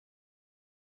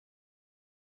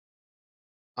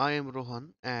I am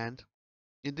Rohan, and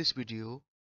in this video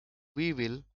we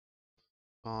will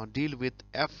deal with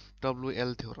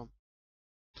FWL theorem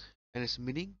and its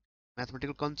meaning,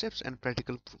 mathematical concepts and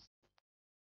practical proof.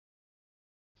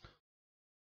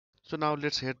 So now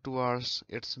let's head towards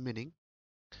its meaning.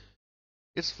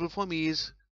 Its full form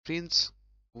is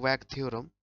Waugh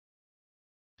theorem,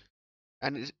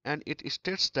 and it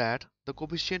states that the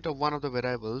coefficient of one of the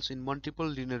variables in multiple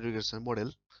linear regression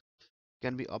model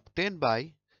can be obtained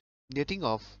by netting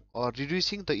off or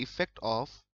reducing the effect of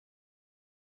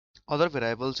other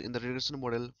variables in the regression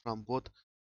model from both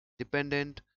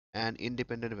dependent and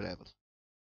independent variable.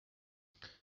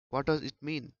 What does it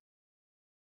mean?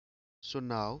 So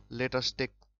now let us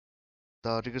take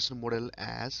the regression model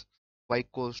as y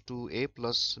equals to a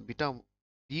plus beta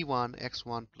b1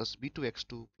 x1 plus b2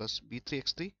 x2 plus b3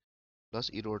 x3 plus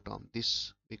error term.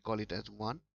 This we call it as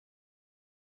 1,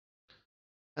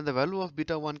 and the value of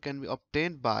beta 1 can be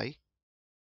obtained by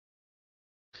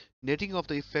netting of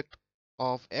the effect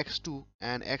of x2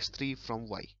 and x3 from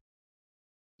y.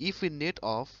 If we net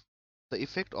off the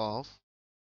effect of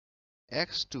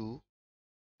x2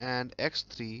 and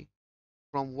x3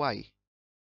 from y,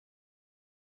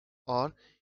 or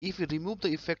if we remove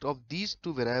the effect of these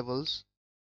two variables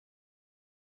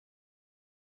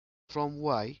from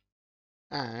y,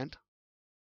 and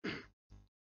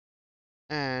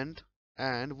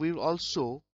and we will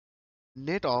also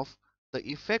net off the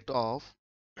effect of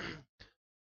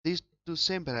these two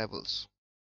same variables,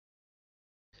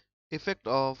 effect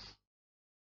of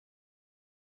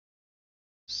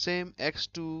same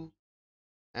x2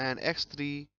 and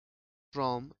x3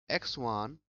 from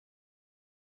x1,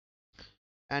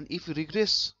 and if we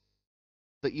regress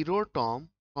the error term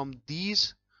from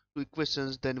these two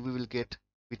equations, then we will get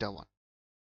beta 1.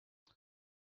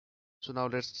 So now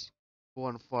let's go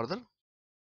on further.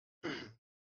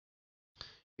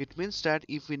 It means that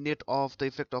if we net off the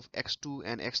effect of x2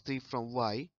 and x3 from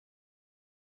y,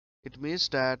 it means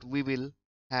that we will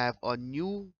have a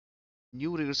new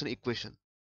regression equation,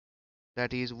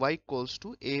 that is y equals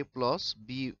to a plus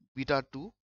b beta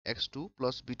 2 x2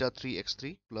 plus beta 3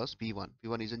 x3 plus b1.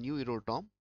 b1 is a new error term,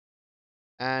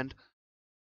 and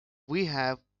we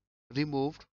have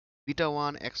removed beta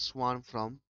 1 x1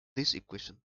 from this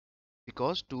equation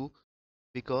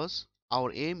because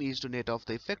our aim is to net off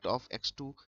the effect of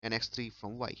x2 and x3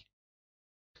 from y.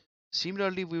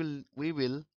 Similarly, we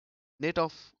will net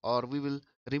off, or we will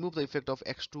remove the effect of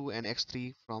x2 and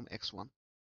x3 from x1.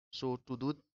 So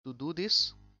to do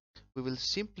this, we will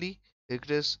simply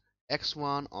regress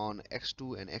x1 on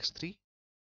x2 and x3,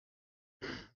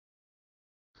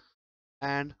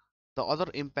 and the other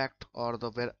impact, or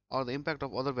the impact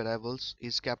of other variables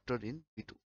is captured in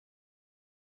v2.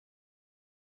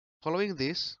 Following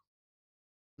this,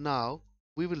 now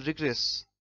we will regress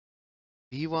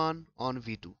v1 on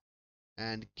v2,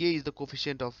 and k is the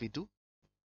coefficient of v2,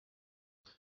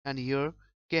 and here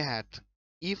k hat.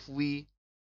 If we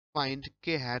find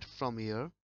k hat from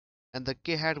here, and the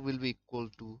k hat will be equal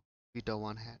to beta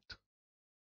 1 hat.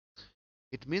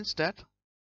 It means that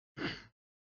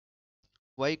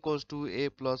y equals to a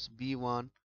plus b1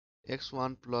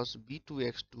 x1 plus b2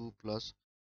 x2 plus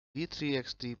b3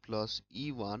 x3 plus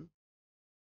e1.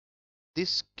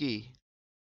 This k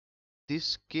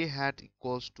hat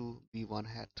equals to b1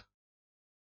 hat.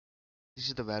 This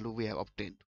is the value we have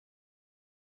obtained,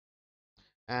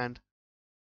 and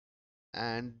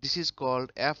this is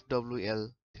called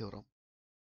FWL theorem.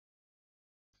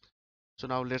 So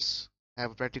now let's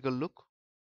have a practical look.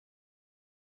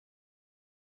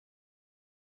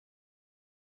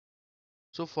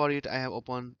 So for it, I have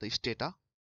opened the STATA,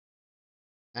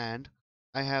 and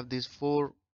I have these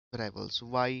four variables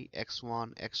y,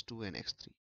 x1, x2 and x3.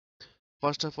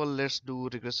 First of all, let's do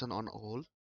regression on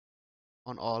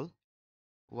all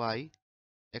y,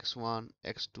 x1,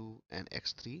 x2 and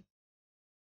x3.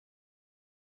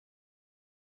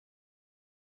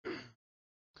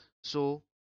 So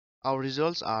our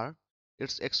results are,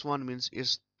 its x1 means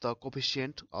it's the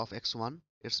coefficient of x1,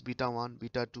 it's beta 1,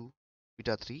 beta 2,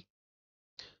 beta 3.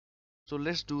 So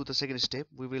let's do the second step.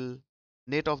 We will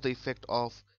net off the effect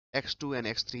of x2 and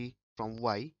x3 from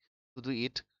y. To do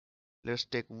it, let's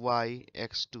take y,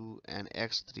 x2 and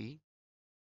x3,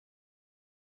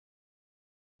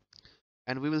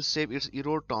 and we will save its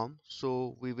error term.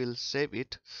 So we will save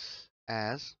it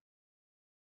as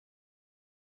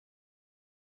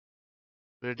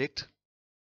predict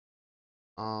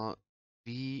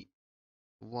v1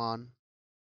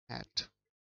 hat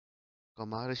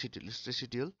comma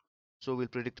residual. So we'll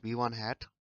predict v1 hat,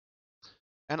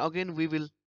 and again we will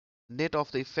net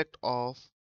off the effect of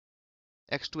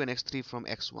x2 and x3 from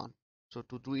x1. So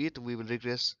to do it, we will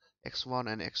regress x1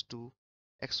 and x2,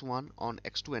 x1 on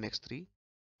x2 and x3,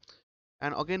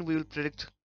 and again we will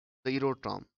predict the error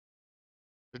term.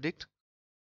 Predict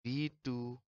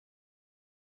v2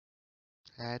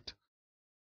 hat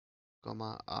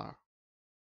comma r.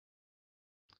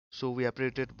 So we have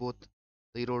predicted both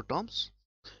the error terms,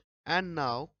 and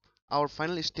now our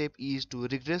final step is to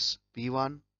regress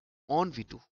v1 on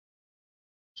v2.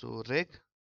 So reg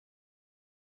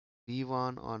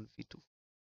v1 on v2.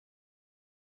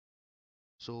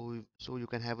 So you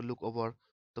can have a look over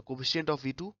the coefficient of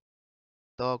v2.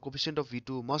 The coefficient of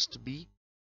v2 must be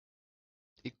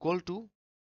equal to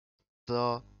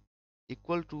the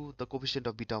coefficient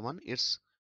of beta 1. It's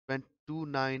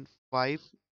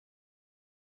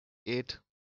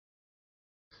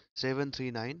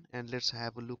 2958739, and let's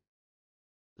have a look.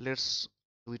 Let's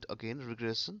do it again.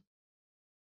 Regression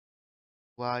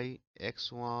y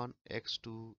x1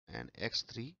 x2 and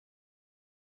x3.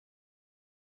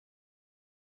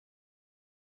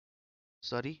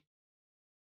 Sorry,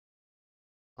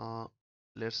 uh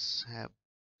let's have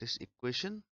this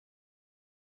equation,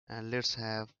 and let's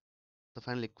have the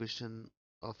final equation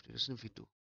of regression v2.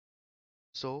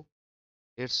 So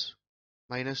it's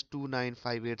minus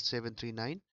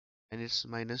 2958739, and it's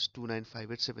minus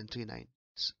 2958739.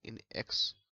 It's in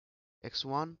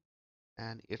x1,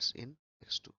 and it's in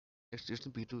x2. It's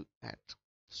in b2 hat.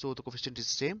 So the coefficient is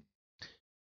same.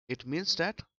 It means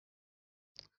that,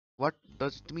 what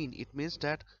does it mean? It means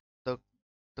that the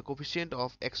coefficient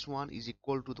of x1 is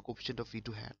equal to the coefficient of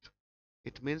v2 hat.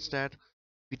 It means that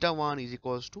beta 1 is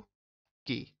equals to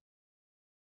k.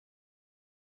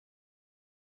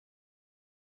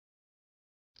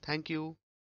 Thank you.